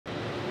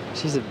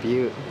She's a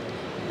beaut.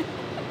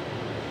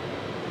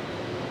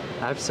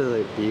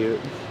 Absolute beaut.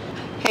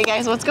 Hey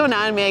guys, what's going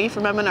on? Maggie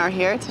from M&R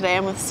here. Today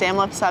I'm with Sam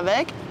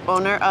Lapcevic,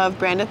 owner of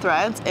Branded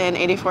Threads in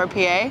 84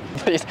 PA.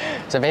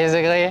 So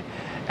basically,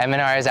 M&R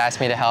has asked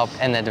me to help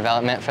in the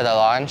development for the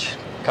launch.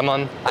 Come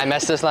on, I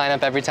mess this line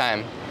up every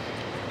time.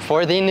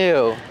 For the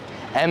new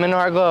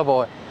M&R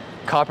Global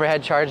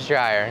Copperhead Charge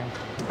Dryer.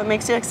 What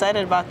makes you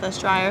excited about this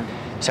dryer?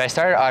 So I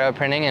started auto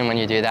printing, and when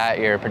you do that,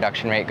 your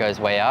production rate goes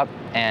way up.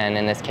 And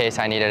in this case,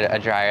 I needed a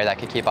dryer that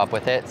could keep up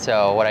with it.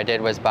 So what I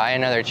did was buy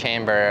another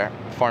chamber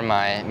for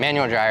my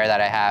manual dryer that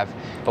I have.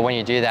 But when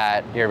you do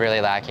that, you're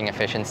really lacking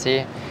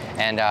efficiency.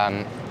 And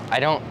I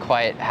don't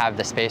quite have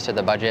the space or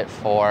the budget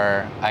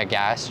for a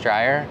gas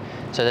dryer.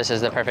 So this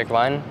is the perfect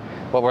one.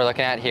 What we're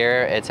looking at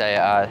here, it's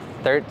a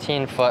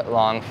 13-foot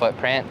long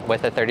footprint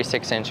with a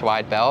 36-inch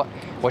wide belt,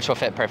 which will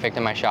fit perfect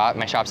in my shop.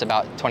 My shop's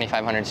about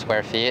 2,500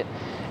 square feet.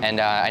 And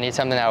I need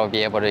something that will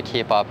be able to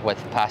keep up with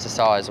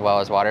plastisol as well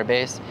as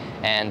water-based.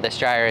 And this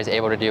dryer is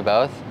able to do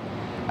both.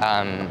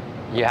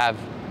 You have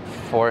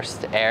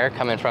forced air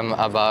coming from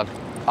above.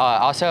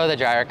 Also, the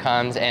dryer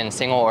comes in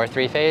single or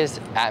three-phase.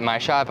 At my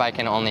shop, I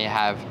can only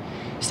have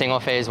single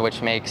phase,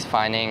 which makes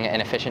finding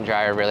an efficient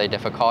dryer really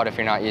difficult if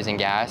you're not using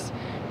gas,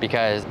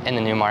 because in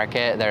the new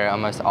market, they're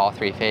almost all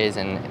three-phase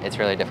and it's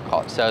really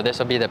difficult. So this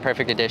will be the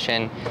perfect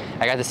addition.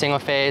 I got the single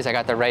phase, I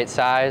got the right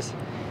size,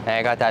 and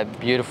I got that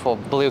beautiful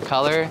blue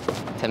color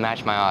to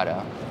match my auto.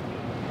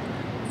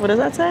 What does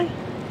that say?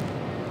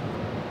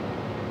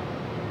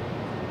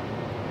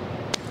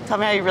 Tell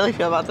me how you really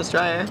feel about this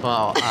dryer.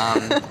 Well,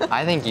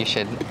 I think you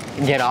should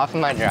get off of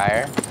my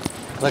dryer.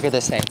 Look at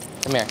this thing.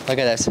 Come here, look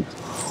at this.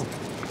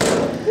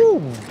 Ooh,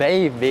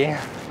 baby.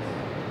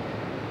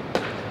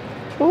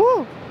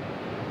 Ooh.